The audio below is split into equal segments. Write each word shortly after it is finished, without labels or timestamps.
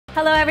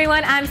Hello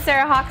everyone, I'm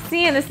Sarah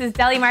Hoxie and this is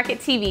Deli Market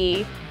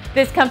TV.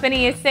 This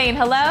company is saying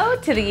hello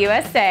to the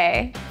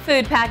USA.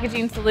 Food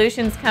packaging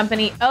solutions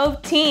company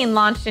Ovtene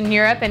launched in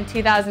Europe in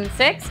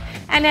 2006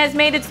 and has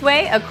made its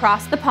way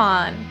across the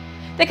pond.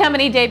 The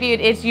company debuted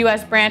its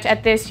US branch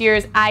at this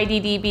year's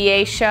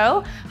IDDBA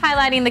show,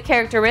 highlighting the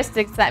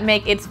characteristics that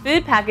make its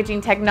food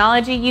packaging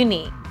technology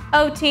unique.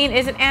 Ovtene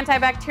is an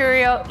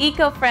antibacterial,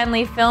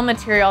 eco-friendly film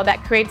material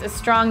that creates a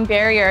strong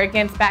barrier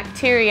against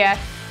bacteria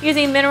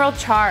using mineral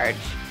charge.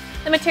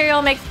 The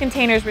material makes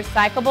containers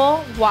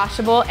recyclable,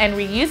 washable, and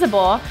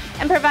reusable,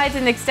 and provides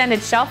an extended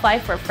shelf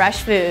life for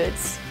fresh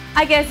foods.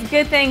 I guess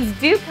good things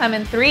do come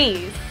in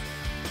threes.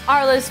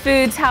 Arla's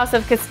Foods House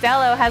of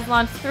Castello has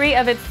launched 3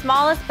 of its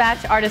smallest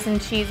batch artisan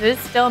cheeses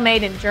still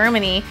made in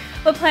Germany,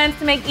 but plans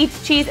to make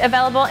each cheese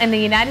available in the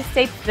United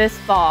States this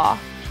fall.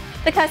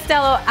 The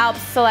Castello Alps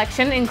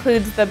Selection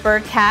includes the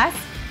Bergkase,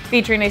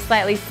 featuring a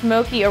slightly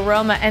smoky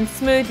aroma and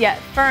smooth yet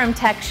firm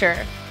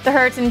texture. The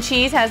Hirten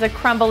cheese has a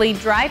crumbly,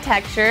 dry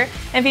texture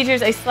and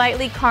features a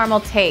slightly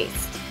caramel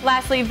taste.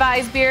 Lastly,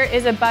 Weissbier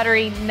is a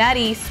buttery,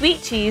 nutty,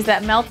 sweet cheese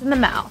that melts in the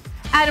mouth.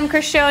 Adam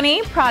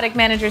Criscione, product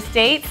manager,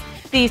 states,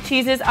 "These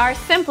cheeses are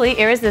simply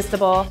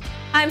irresistible."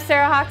 I'm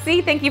Sarah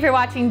Hoxie. Thank you for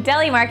watching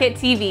Deli Market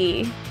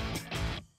TV.